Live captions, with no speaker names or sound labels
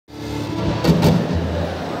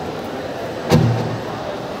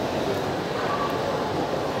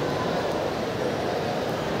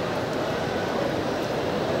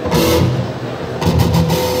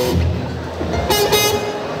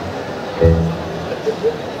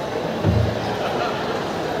Alright,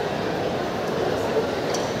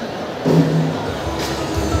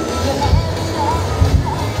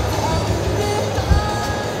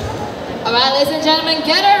 ladies and gentlemen,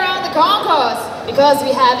 gather around the concourse because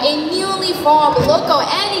we have a newly formed local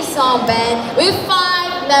any-song band with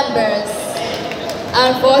 5 members.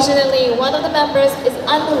 Unfortunately, one of the members is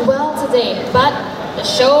unwell today, but the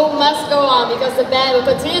show must go on because the band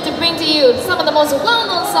will continue to bring to you some of the most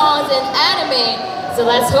well-known songs in anime. So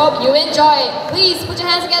let's hope you enjoy it. Please put your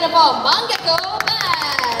hands together for Mangekyo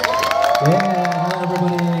band! Yeah, hello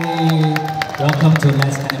everybody. Welcome to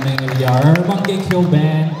Let's Anime. We are Mangekyo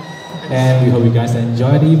band. And we hope you guys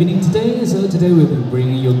enjoy the evening today. So today we'll be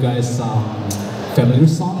bringing you guys some familiar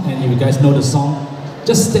song. And if you guys know the song,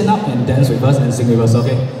 just stand up and dance with us and sing with us,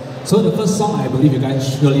 okay? So the first song, I believe you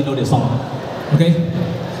guys surely know the song. Okay?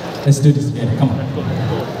 Let's do this together, come on.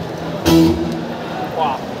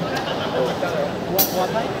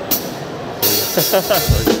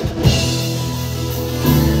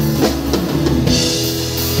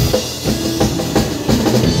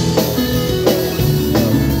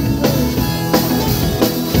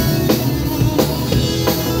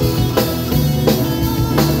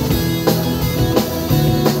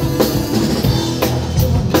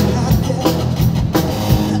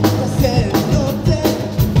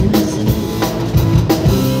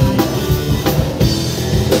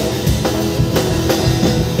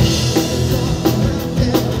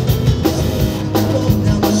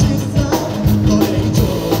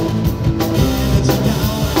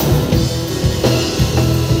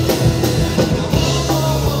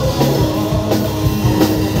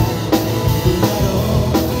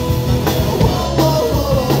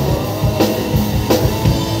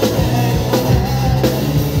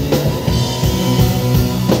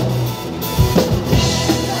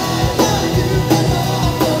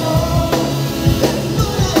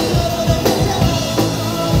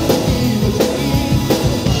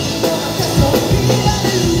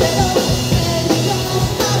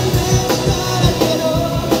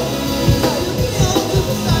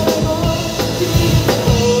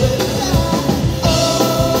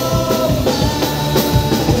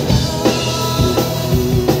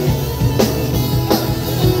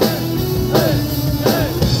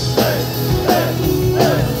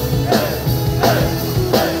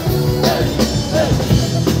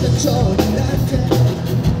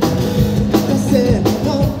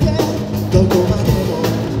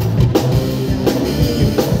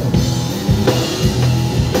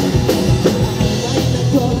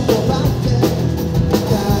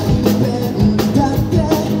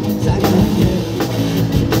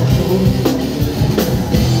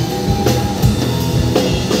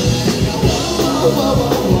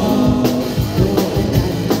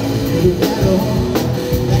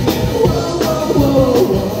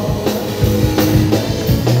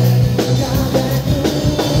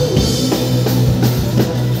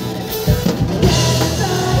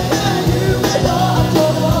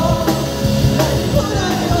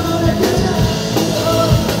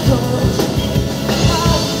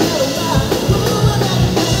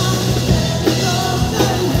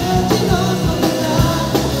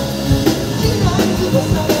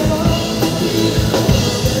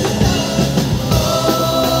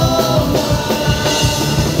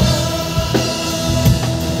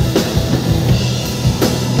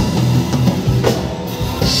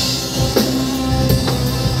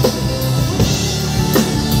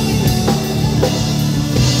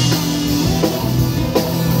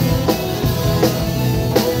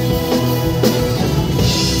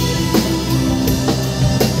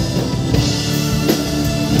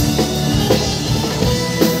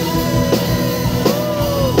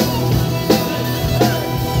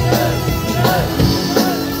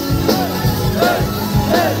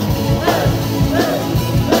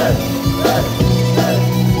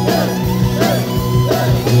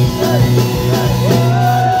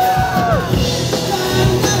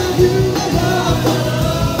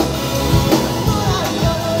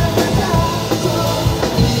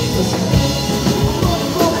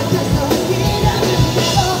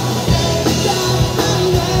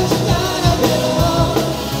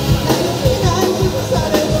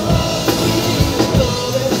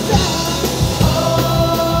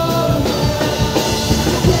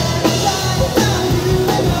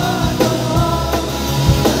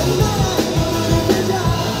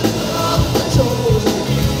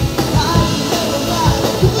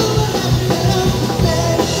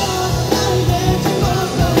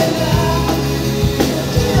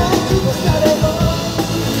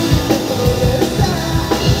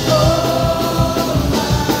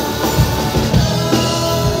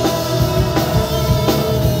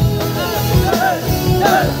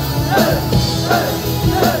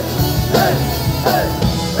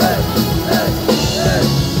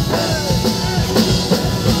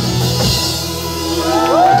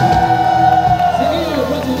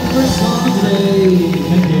 song today.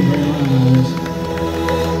 Thank you very much.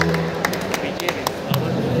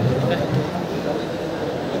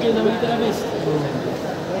 Okay, nama kita habis.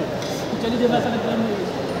 Jadi dia bahasa kita ni.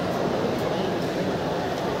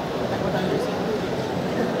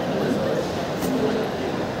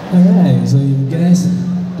 Alright, so do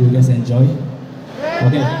you guys enjoy?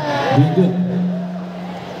 Okay, doing good.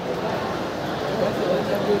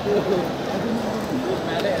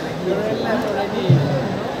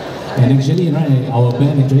 And actually, right, our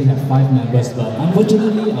band actually have 5 members, but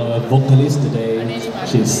unfortunately, our vocalist today,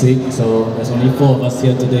 she's sick, so there's only 4 of us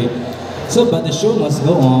here today. So, but the show must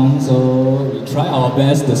go on, so we try our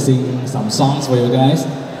best to sing some songs for you guys.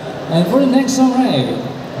 And for the next song, right,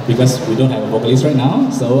 because we don't have a vocalist right now,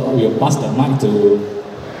 so we'll pass the mic to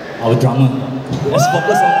our drummer. Let's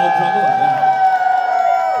focus on our drummer.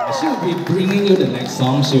 She will be bringing you the next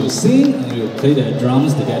song. She will sing and we will play the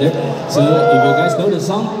drums together. So if you guys know the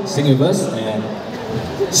song, sing with us and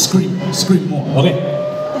scream more. Okay?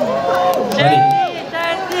 Ready?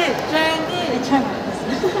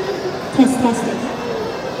 Test.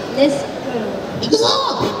 Let's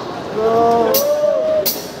go.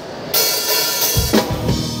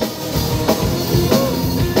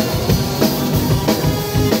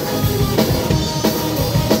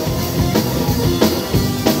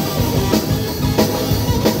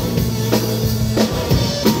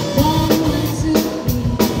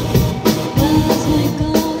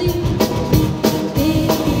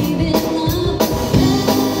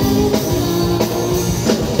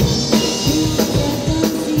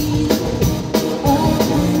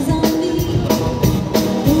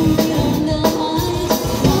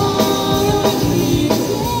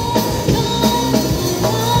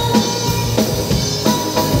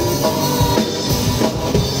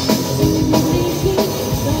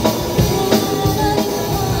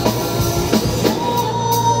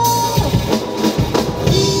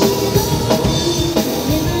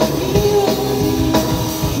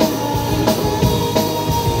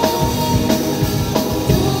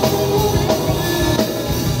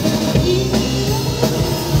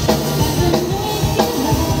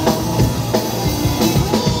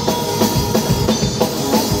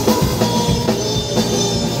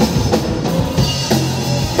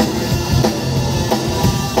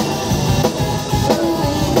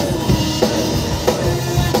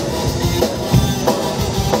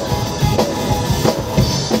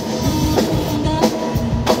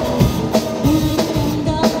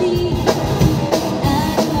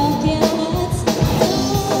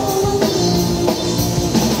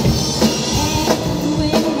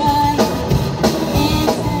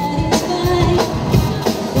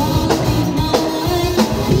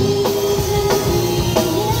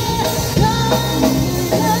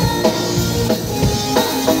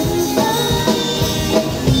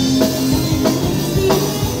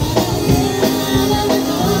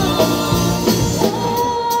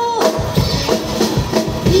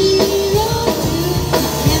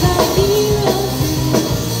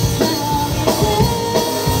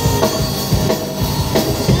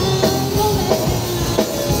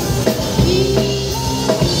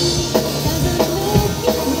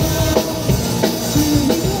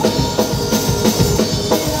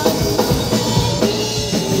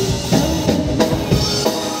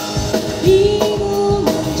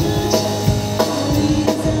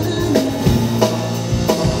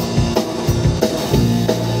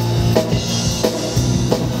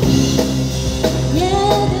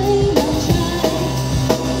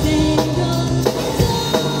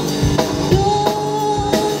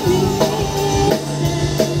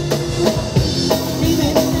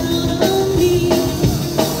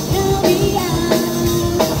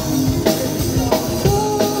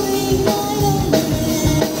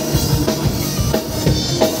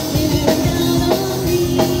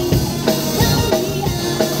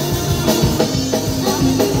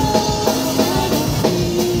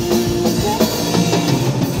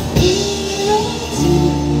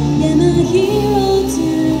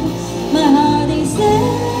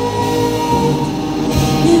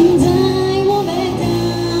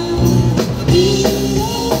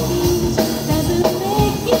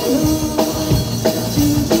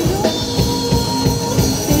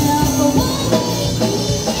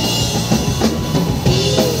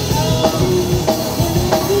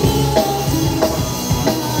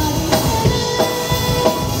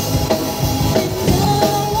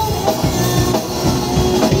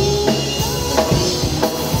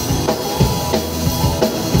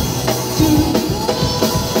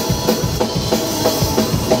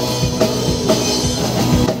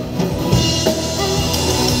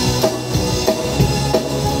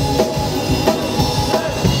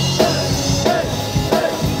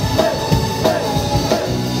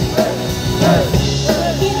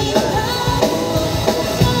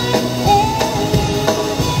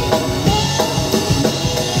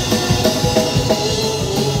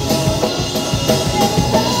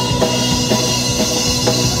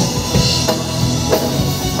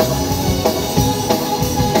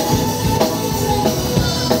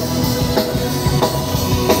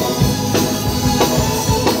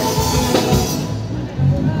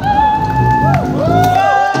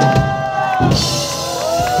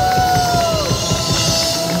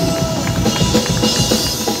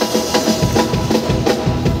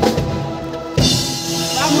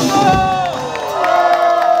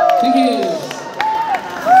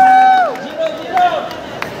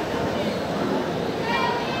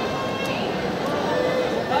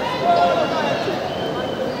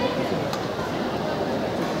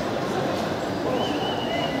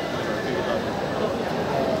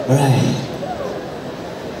 Alright.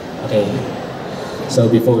 Okay. So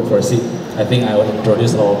before we proceed, I think I will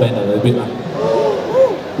introduce our band a little bit.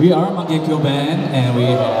 We are Mangekyo band and we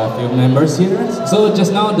have a few members here. So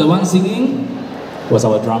just now the one singing was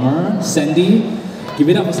our drummer, Sandy. Give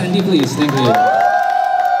it up for Sandy please, thank you.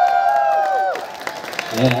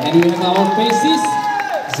 Yeah, and we have our bassist.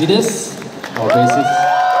 See this? Our bassist.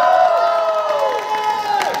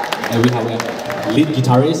 And we have a lead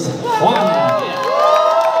guitarist, Juan.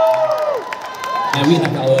 And we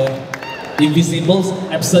have our invisible,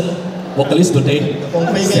 absent vocalist today,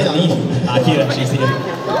 Sandy. Here, she's here.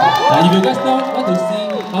 If you guys want to see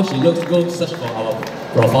how she looks, go search for our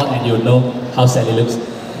profile and you'll know how Sally looks.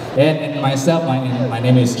 And myself, my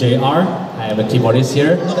name is JR. I am a keyboardist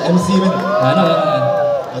here. Not the MC, man. No.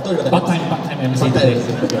 I thought you were the Part-time MC today.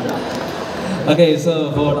 Okay,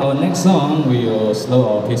 so for our next song, we will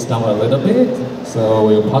slow our pace down a little bit. So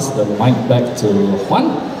we'll pass the mic back to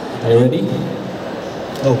Juan. Are you ready?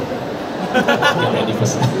 No. Get ready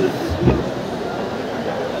first.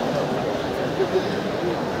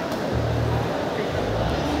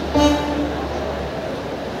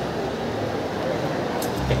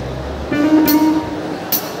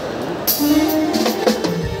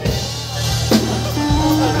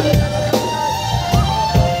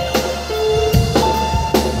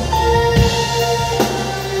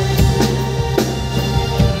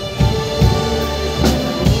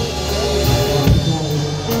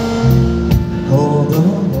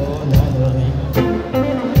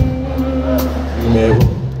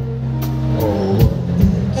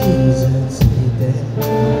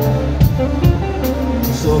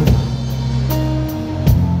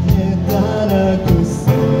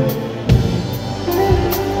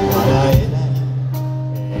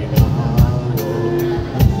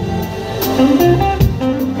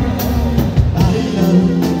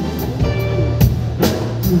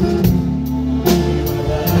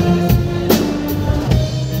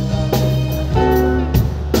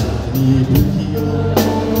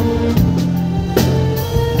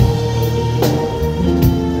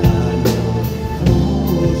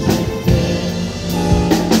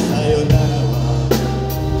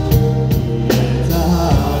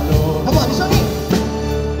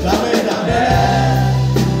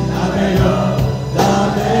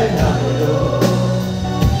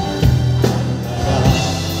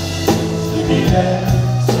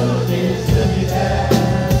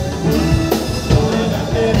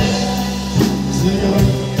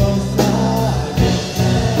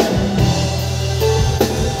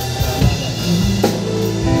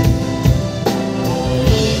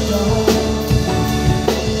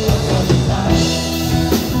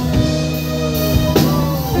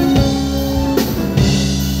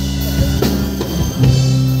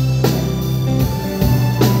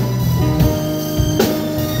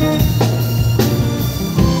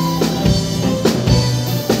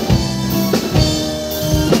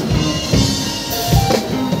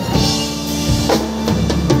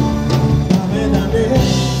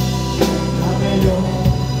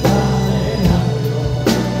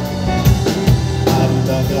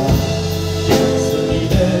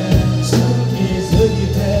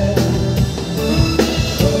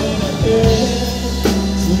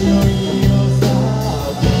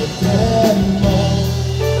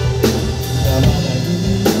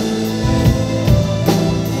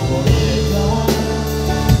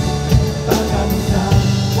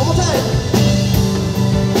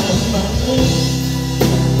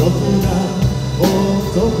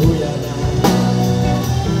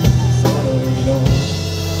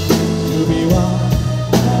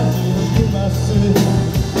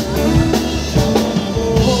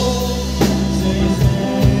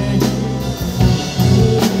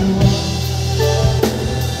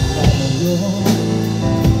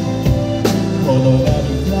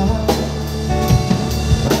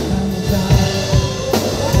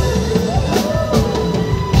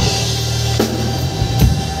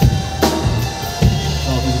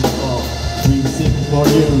 For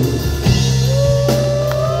you.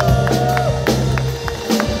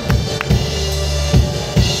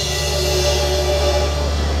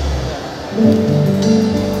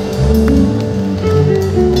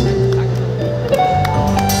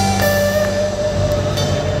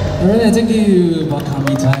 Alright, thank you,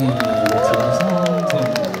 Bakami Tai.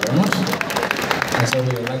 Thank you very much. And so we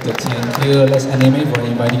would like to thank you, Let's Anime, for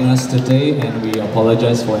inviting us today, and we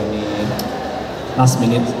apologize for any last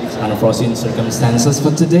minute unforeseen circumstances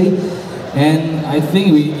for today. And I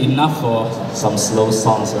think enough for some slow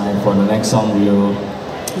songs, right? For the next song, we'll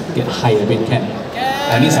get high a bit, can.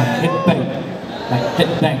 I need some headbang, like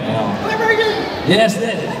headbang, you know. Yes,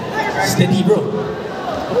 steady, bro.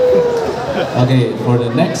 Okay, for the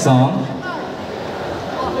next song.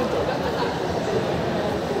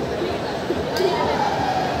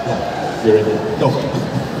 You ready? No.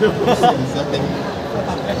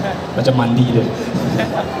 Macam mandi dia.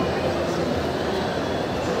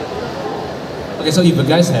 Okay, so if you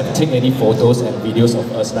guys have taken any photos and videos of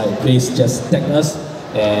us, like please just tag us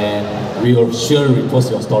and we will sure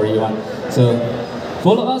repost your story one. So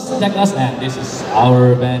follow us, tag us, and this is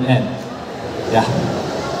our band and yeah.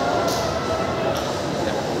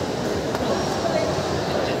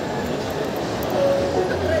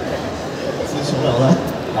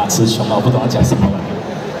 吃穷了，我不懂要讲什么了。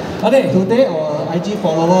Okay. Today our IG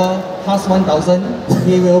follower has 1,000.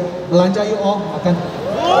 He will belanja you all makan. 1,000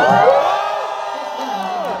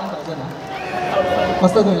 ah.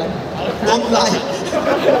 Faster go like. Don't lie.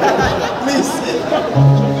 Please.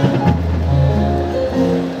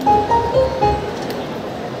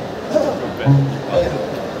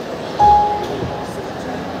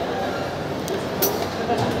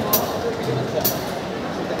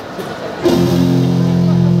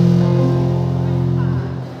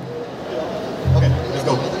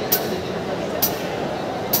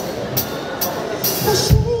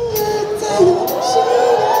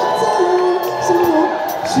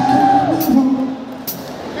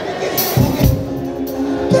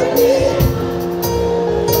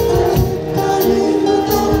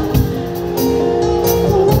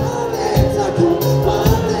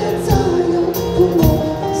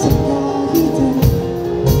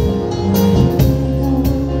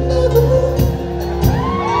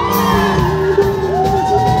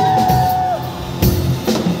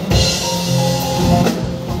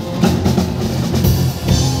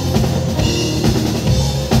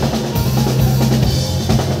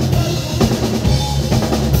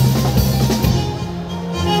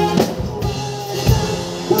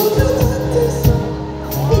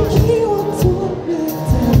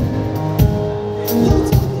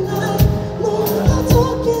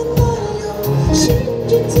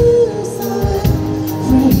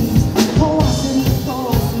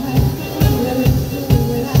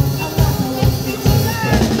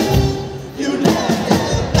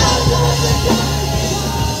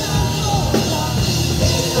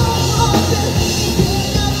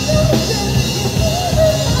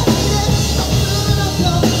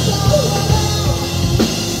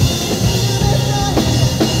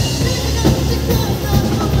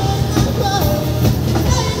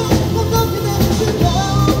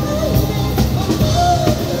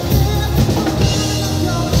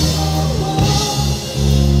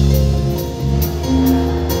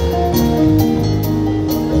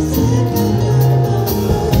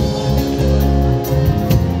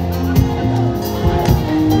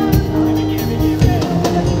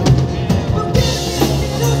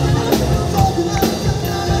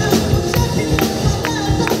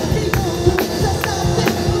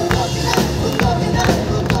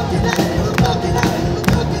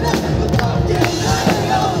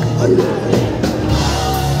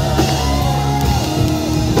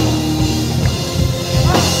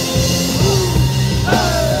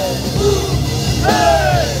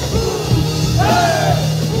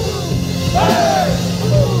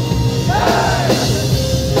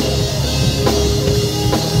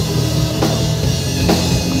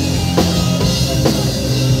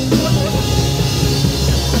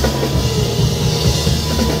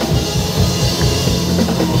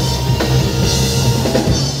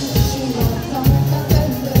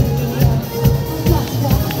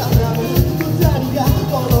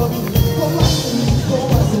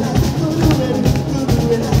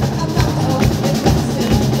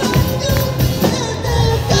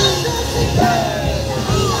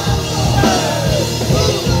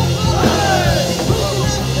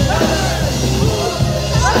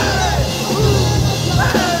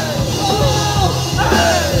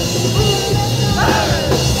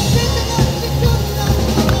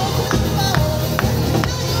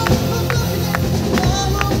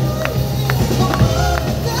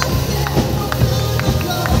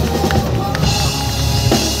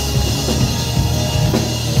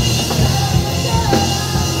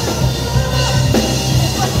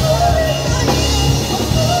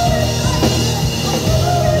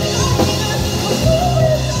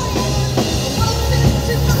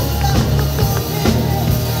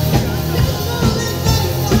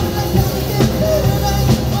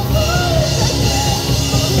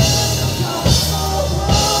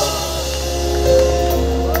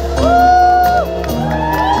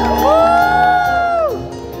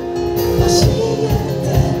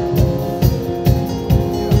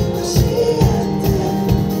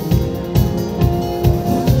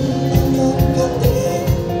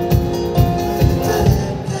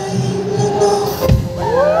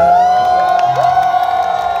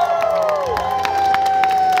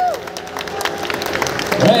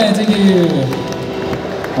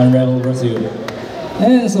 unravel Brazil.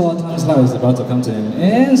 And so our time slot is about to come to an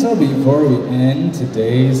end. So before we end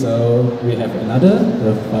today, so we have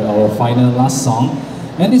our final last song.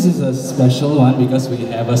 And this is a special one because we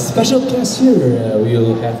have a special guest here. We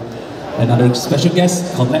will have another special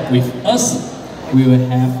guest collab with us. We will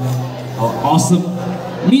have our awesome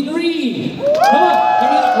Minri. Come on,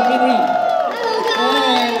 give it up for Minri. Hello guys,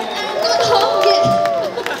 I'm not home yet.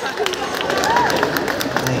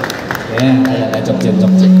 Yeah, jump in.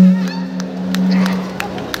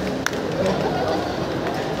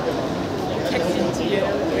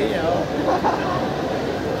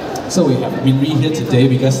 So we have Minri here today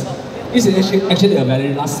because this is actually a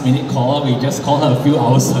very last minute call. We just called her a few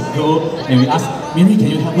hours ago and we asked, Minri, can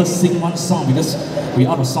you help us sing one song because we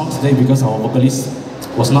out of song today because our vocalist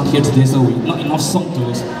was not here today, so we not enough song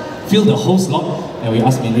to fill the whole slot. And we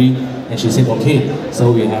asked Minri and she said okay.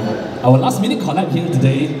 So we have our last minute collab here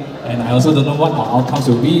today and I also don't know what our outcomes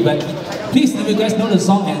will be, but please if you guys know the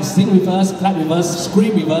song and sing with us, clap with us,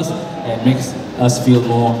 scream with us and makes us feel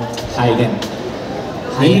more high again.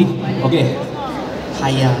 Minri, okay.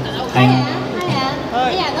 Hiya.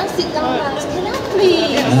 Hiya, don't sit down first. Can I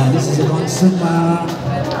please? This is a concert, ma.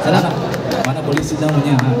 Sana, mana boleh sit down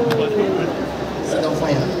punya? Sit down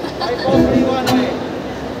fire.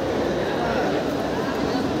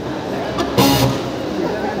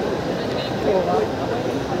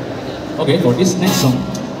 Okay, for this next song,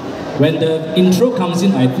 when the intro comes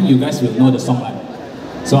in, I think you guys will know the song line.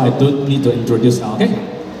 So I don't need to introduce now, okay?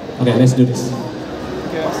 Okay, let's do this.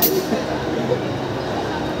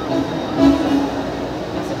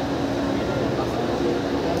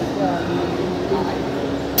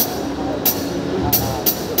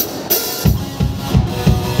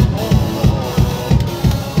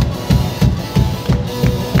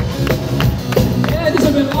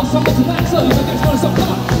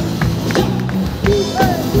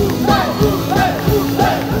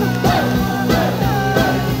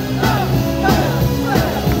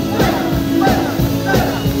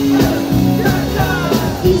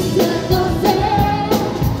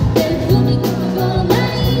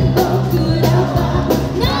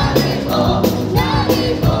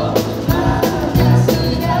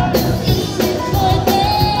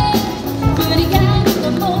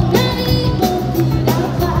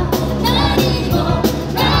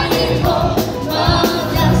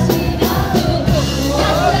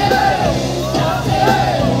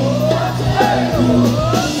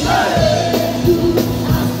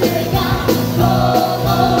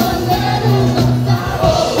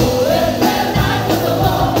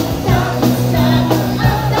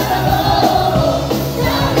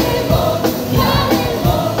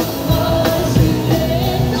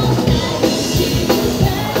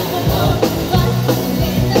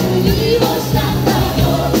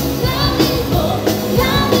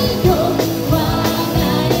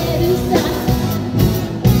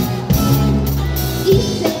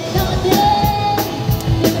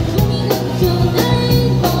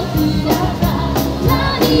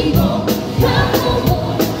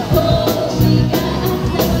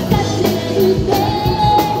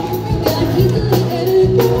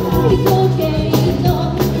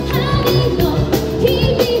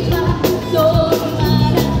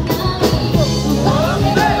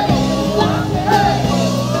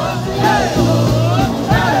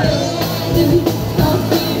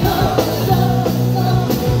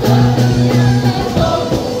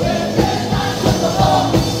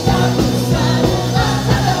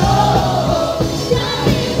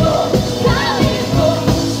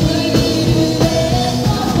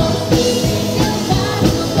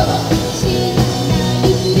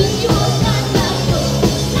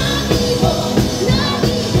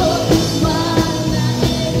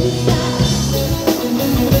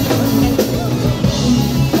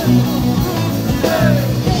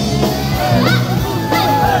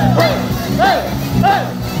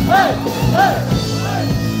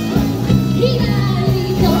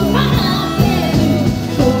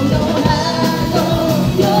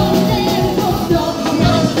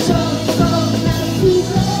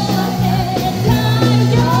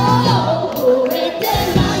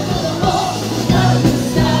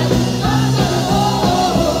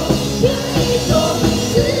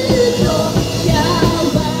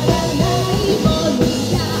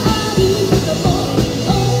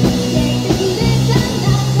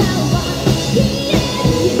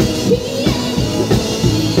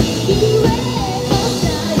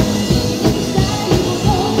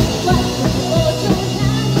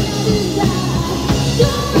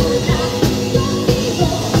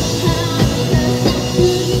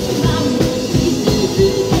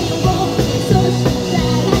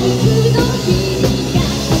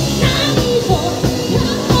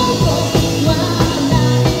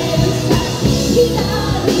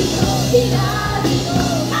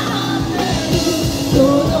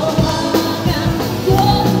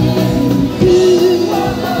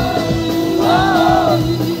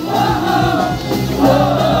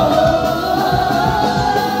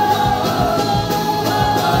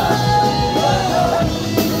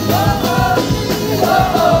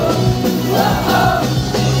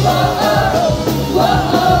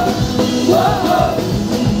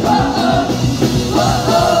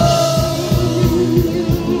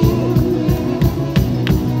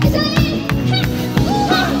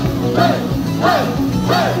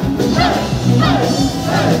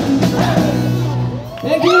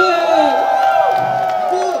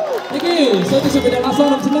 you. So this will be the last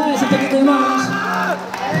song of tonight. So thank you very much.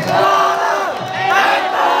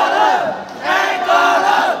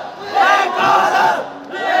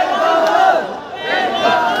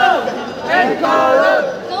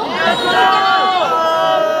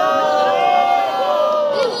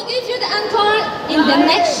 We will give you the encore in the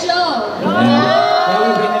next show. Yeah,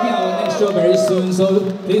 we'll be having our next show very soon, so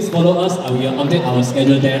please follow us. We will update our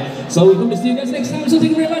schedule there. So we hope to see you guys next time. So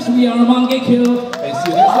thank you very much. We are Mangekyo, and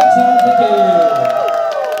see you guys next time. Thank you.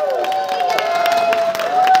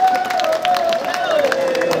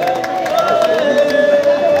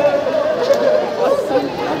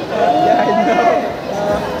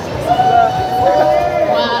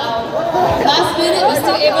 Wow. Last minute, we're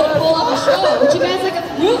still able to pull off a show. Would you guys like a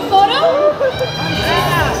group photo?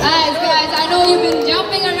 Guys, I know you've been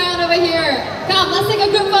jumping around over here. Come, let's take a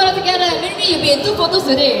group photo together. Maybe you'll be in 2 photos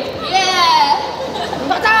today. Yeah!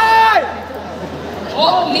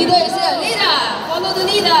 Oh, leader is here. Leader! Follow the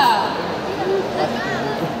leader.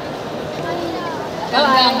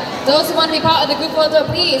 Come. Those who want to be part of the group photo,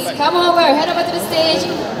 please come over. Head over to the stage.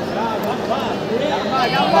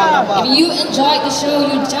 If you enjoyed the show,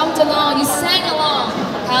 you jumped along, you sang along,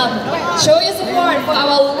 come show your support for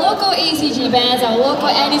our local ACG bands, our local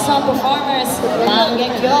indie song performers,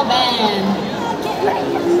 Mangekyo Band.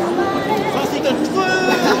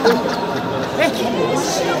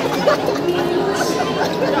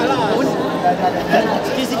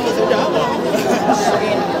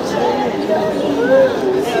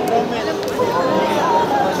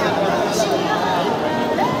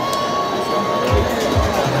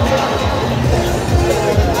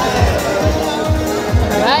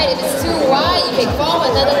 Alright, if it's too wide, you can form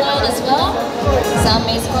another line as well. Some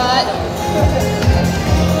may squat.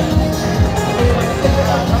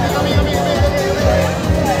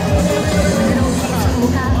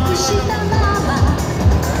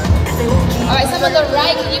 Alright, some on the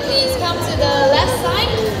right, can you please come to the left side?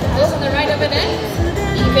 Those on the right over there.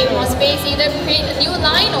 You can create more space, either create a new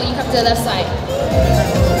line or you come to the left side.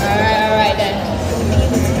 Alright then.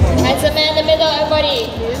 Handsome man in the middle,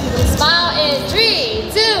 everybody. Smile in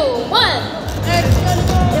 3, 2, 1.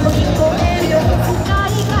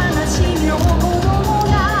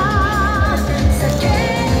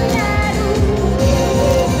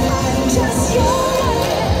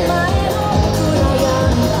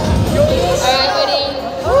 Alright, buddy.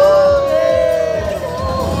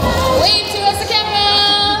 Wave towards the camera.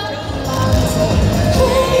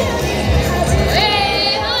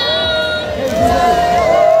 Wave on.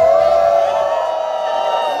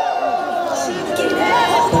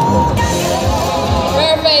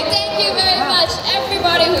 Perfect. Thank you very much,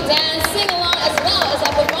 everybody who danced, sing along, as well as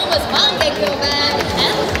our performers, Mangekyo Band,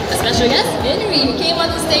 and a special guest, Henry, who came on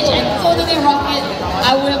the stage and totally rocked it.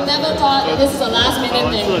 I would have never thought this is a last-minute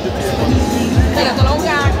thing.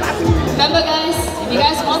 Remember, guys, if you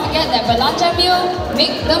guys want to get that Belacha meal,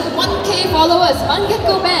 make them 1K followers.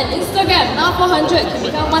 Mangekyo Band, Instagram, now 400, can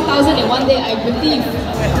become 1,000 in one day, I believe.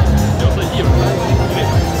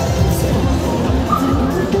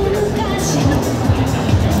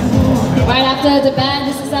 Right after the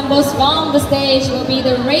band disassembles from the stage will be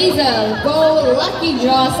the Razor Go Lucky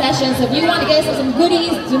Draw session. So if you want to get some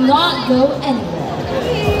goodies, do not go anywhere.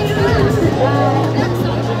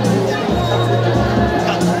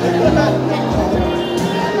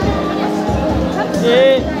 1、2、3。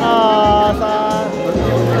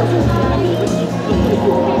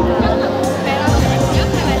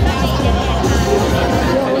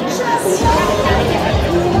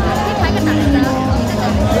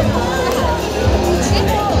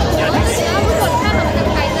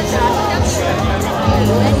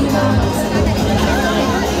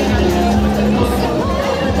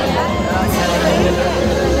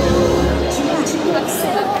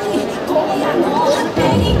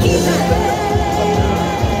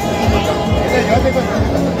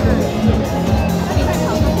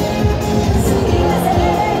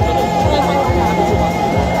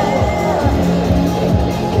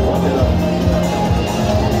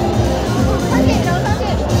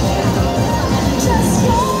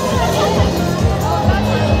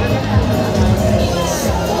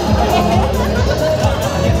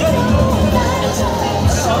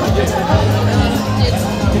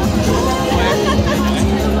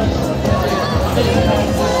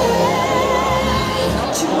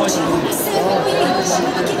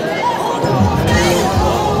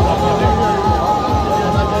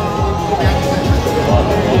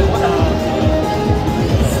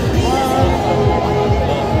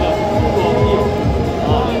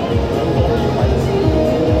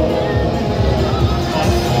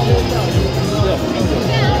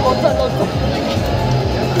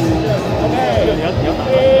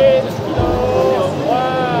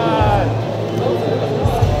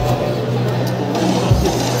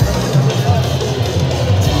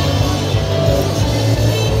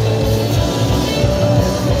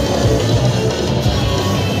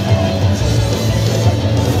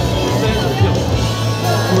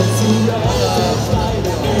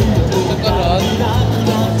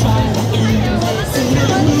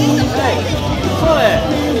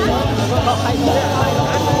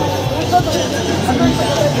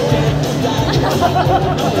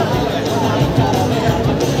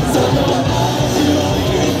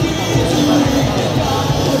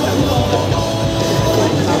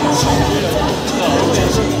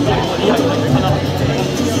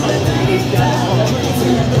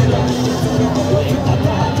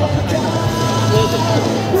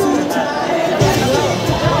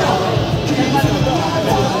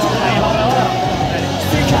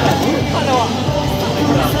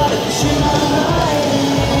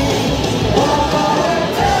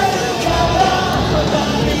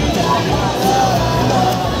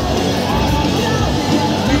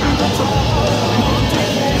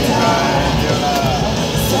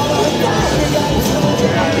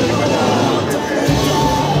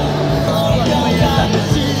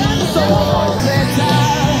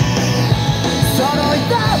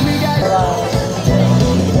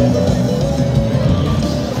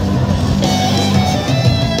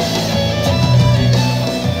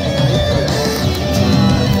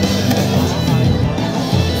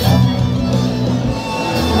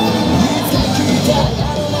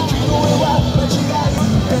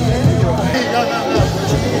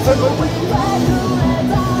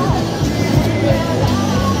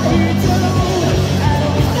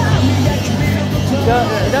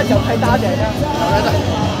人家脚太大点呀。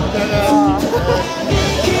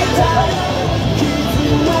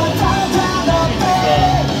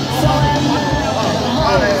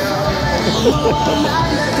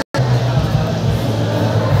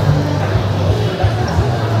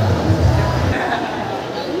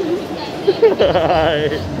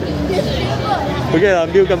OK 啦，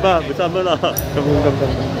秒咁吧，唔三蚊啦，咁。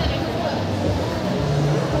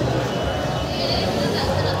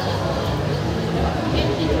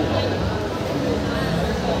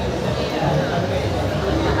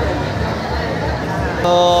2,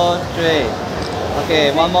 3.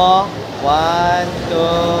 Okay, one more. 1,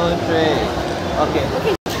 2, 3. Okay.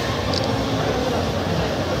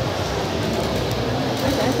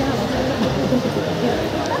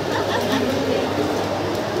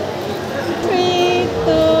 Three,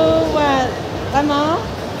 two, one. One more.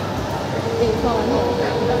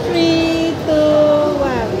 3, 2,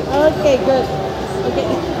 1. Okay, good.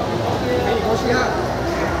 Okay.